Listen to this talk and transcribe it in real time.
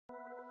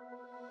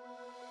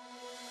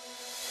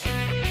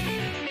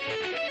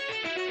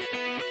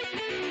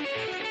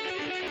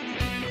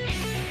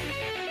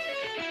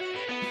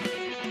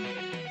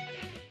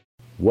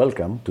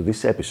Welcome to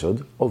this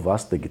episode of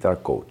Ask the Guitar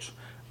Coach,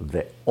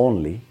 the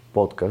only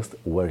podcast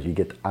where you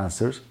get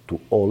answers to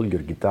all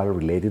your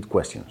guitar-related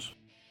questions.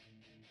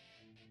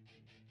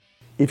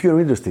 If you're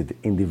interested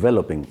in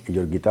developing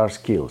your guitar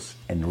skills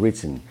and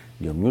reaching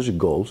your music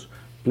goals,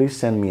 please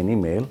send me an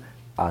email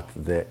at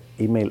the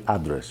email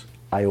address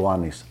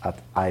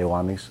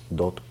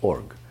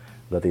ioannis@ioannis.org.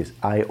 That is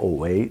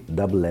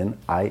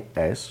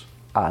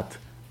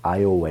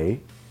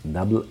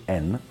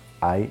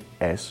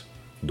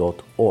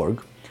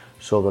ioannis@ioannis.org,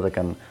 so that I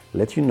can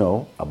let you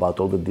know about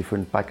all the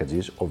different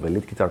packages of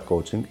Elite Guitar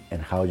Coaching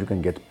and how you can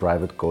get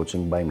private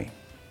coaching by me.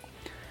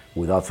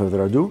 Without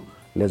further ado,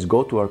 let's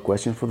go to our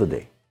question for the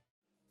day.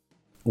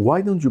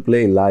 Why don't you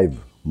play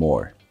live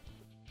more?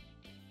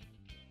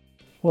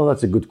 Well,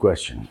 that's a good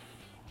question.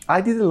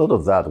 I did a lot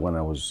of that when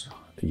I was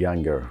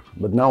younger,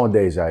 but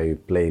nowadays I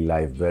play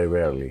live very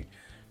rarely,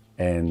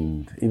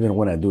 and even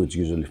when I do, it's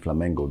usually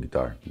flamenco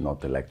guitar,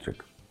 not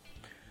electric.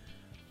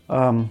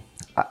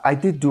 I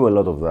did do a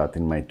lot of that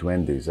in my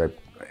 20s. I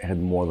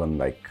had more than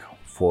like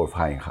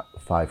 400 or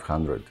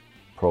 500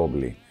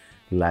 probably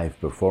live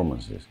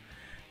performances.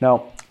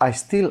 Now, I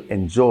still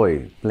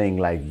enjoy playing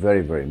live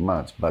very, very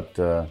much, but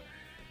the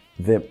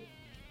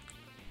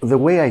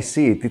way I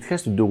see it, it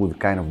has to do with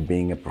kind of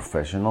being a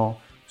professional.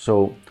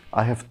 So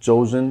I have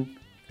chosen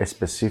a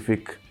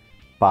specific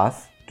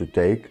path to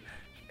take,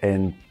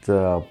 and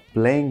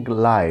playing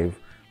live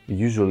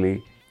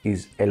usually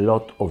is a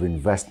lot of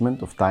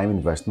investment, of time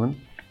investment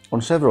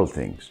on several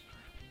things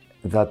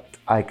that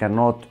I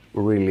cannot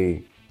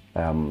really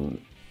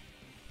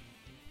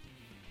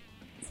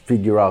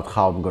figure out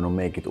how I'm going to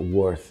make it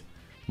worth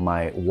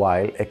my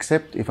while,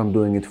 except if I'm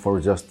doing it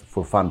just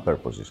for fun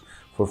purposes.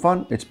 For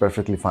fun, it's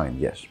perfectly fine,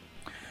 yes.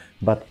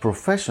 But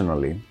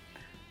professionally,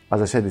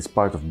 as I said, it's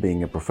part of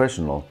being a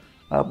professional.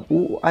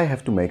 I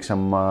have to make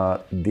some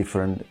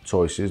different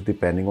choices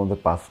depending on the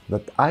path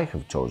that I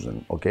have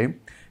chosen, okay?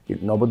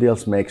 Nobody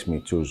else makes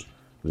me choose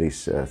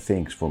these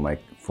things for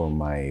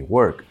my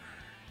work.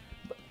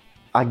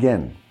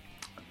 Again,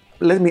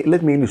 let me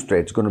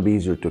illustrate. It's going to be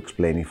easier to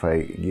explain if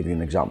I give you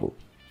an example.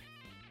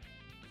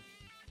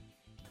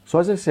 So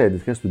as I said,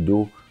 it has to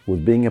do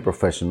with being a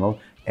professional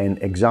and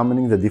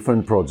examining the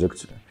different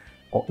projects,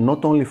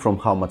 not only from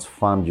how much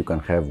fun you can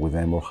have with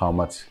them or how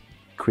much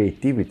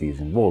creativity is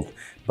involved,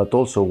 but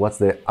also what's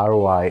the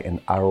ROI and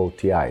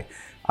ROTI.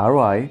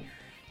 ROI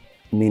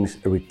means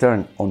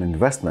return on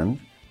investment,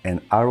 and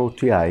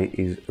ROTI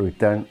is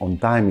return on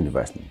time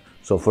investment.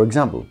 So for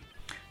example,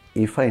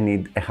 if I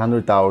need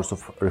 100 hours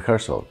of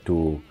rehearsal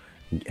to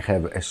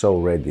have a show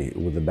ready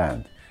with the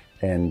band,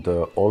 and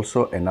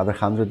also another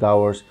 100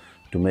 hours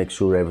to make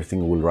sure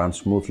everything will run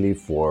smoothly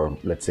for,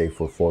 let's say,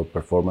 for 4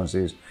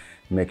 performances,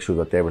 make sure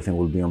that everything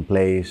will be in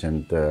place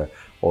and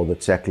all the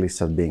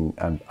checklists are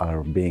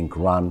being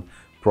run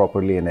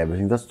properly and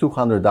everything, that's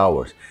 200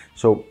 hours.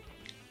 So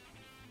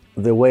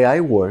the way I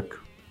work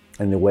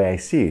and the way I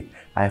see it,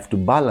 I have to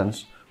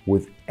balance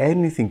with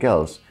anything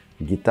else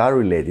guitar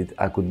related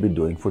I could be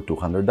doing for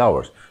 200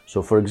 hours.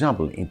 So for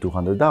example, in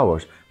 200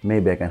 hours,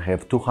 maybe I can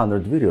have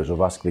 200 videos of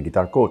Ask the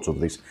Guitar Coach, of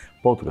this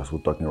podcast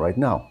we're talking right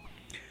now.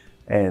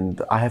 And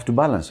I have to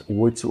balance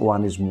which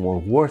one is more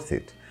worth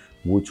it,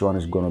 which one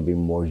is going to be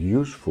more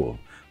useful,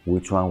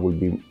 which one will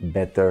be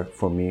better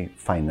for me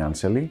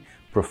financially,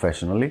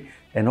 professionally,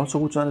 and also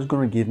which one is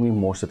going to give me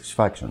more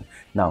satisfaction.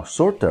 Now,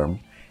 short term,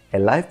 a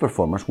live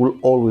performance will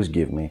always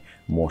give me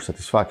more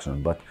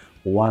satisfaction, but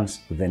once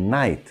the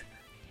night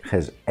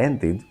has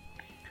ended,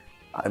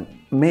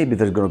 maybe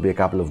there's going to be a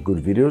couple of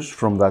good videos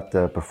from that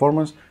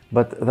performance,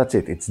 but that's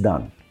it, it's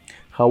done.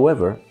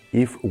 However,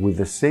 if with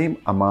the same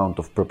amount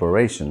of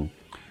preparation,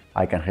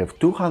 I can have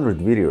 200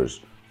 videos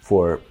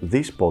for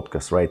this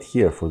podcast right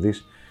here, for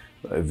this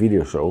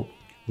video show,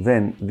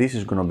 then this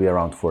is going to be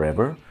around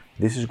forever.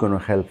 This is going to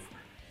help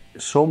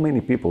so many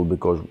people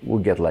because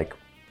we get like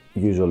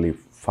usually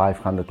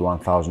 500 to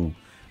 1,000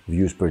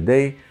 views per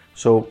day.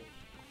 So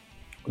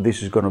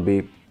this is going to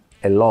be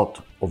a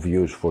lot of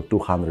views for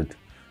 200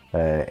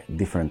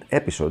 different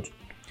episodes.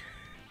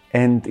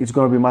 And it's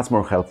going to be much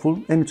more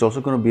helpful, and it's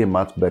also going to be a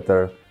much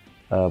better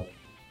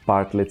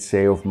part, let's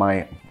say, of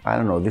my, I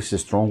don't know, this is a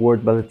strong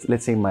word, but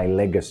let's say my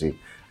legacy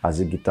as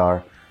a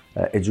guitar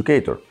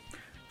educator.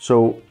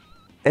 So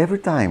every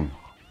time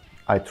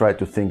I try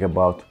to think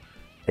about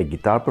a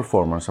guitar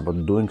performance,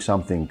 about doing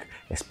something,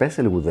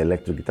 especially with the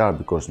electric guitar,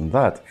 because in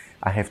that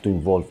I have to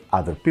involve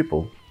other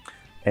people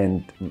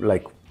and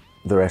like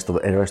the rest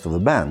of the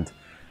band,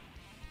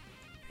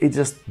 it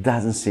just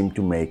doesn't seem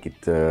to make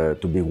it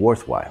to be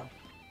worthwhile.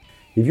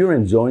 If you're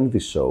enjoying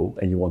this show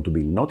and you want to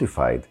be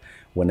notified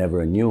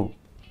whenever a new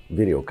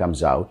video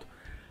comes out,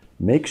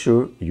 make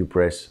sure you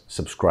press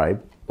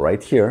subscribe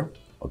right here,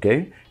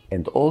 okay?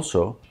 And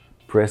also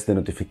press the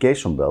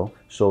notification bell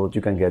so that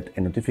you can get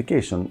a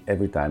notification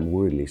every time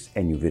we release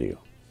a new video.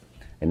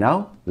 And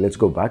now, let's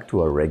go back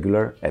to our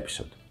regular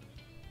episode.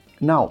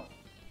 Now,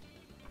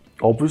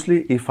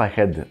 obviously, if I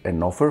had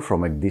an offer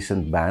from a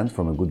decent band,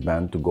 from a good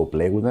band to go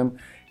play with them,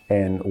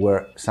 and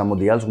where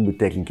somebody else will be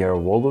taking care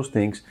of all those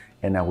things,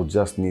 and I would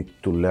just need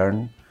to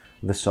learn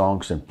the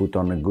songs and put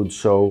on a good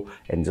show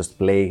and just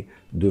play,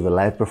 do the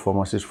live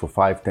performances for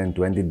 5, 10,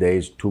 20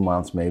 days, 2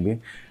 months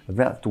maybe,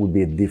 that would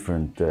be a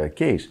different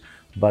case.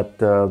 But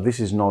this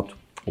is not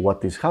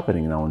what is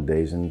happening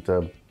nowadays, and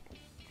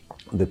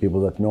the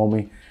people that know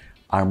me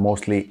are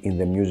mostly in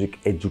the music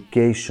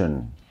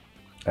education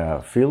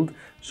field.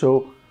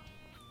 So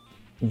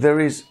there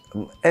is,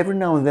 every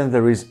now and then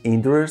there is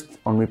interest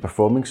on me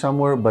performing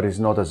somewhere, but it's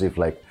not as if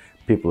like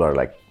people are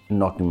like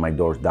knocking my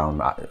doors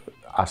down,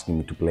 asking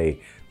me to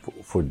play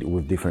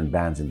with different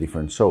bands and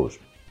different shows.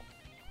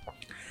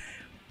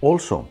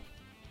 Also,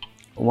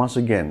 once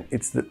again,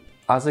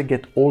 as I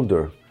get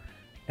older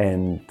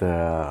and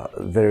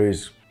there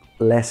is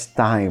less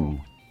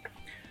time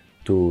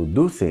to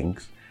do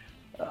things,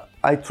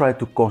 I try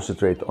to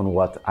concentrate on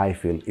what I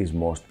feel is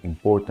most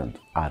important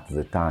at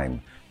the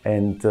time.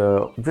 And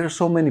there are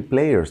so many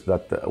players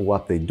that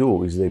what they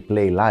do is they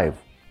play live,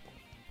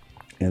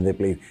 and they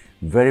play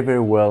very,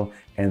 very well,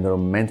 and they're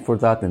meant for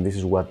that, and this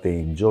is what they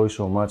enjoy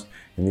so much,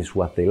 and this is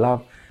what they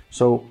love.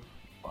 So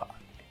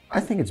I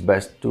think it's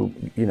best to,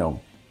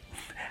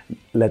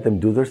 let them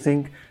do their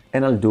thing,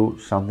 and I'll do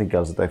something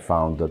else that I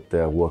found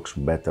that works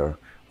better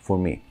for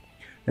me.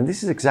 And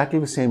this is exactly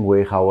the same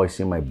way how I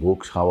see my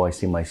books, how I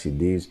see my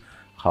CDs,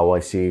 how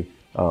I see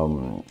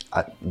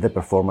the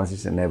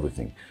performances and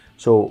everything.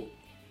 So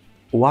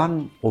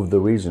one of the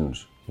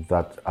reasons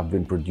that I've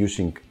been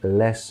producing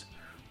less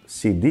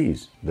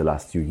CDs the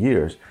last few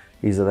years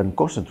is that I'm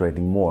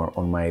concentrating more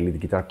on my elite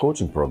guitar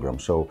coaching program.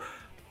 So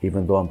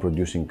even though I'm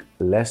producing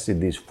less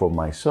CDs for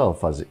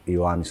myself as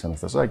Ioannis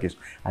Anastasakis,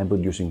 I'm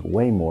producing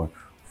way more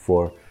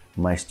for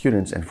my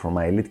students and for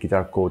my elite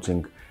guitar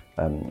coaching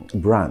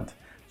brand.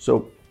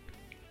 So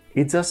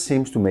it just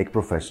seems to make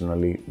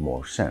professionally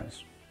more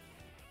sense.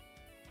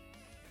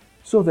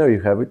 So there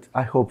you have it.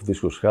 I hope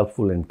this was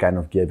helpful and kind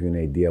of gave you an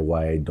idea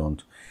why I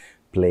don't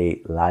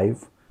play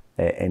live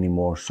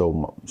anymore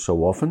so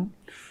often.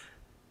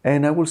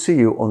 And I will see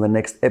you on the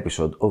next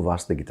episode of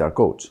Ask the Guitar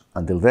Coach.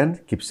 Until then,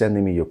 keep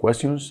sending me your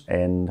questions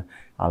and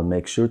I'll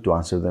make sure to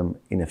answer them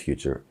in a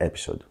future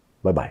episode.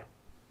 Bye-bye.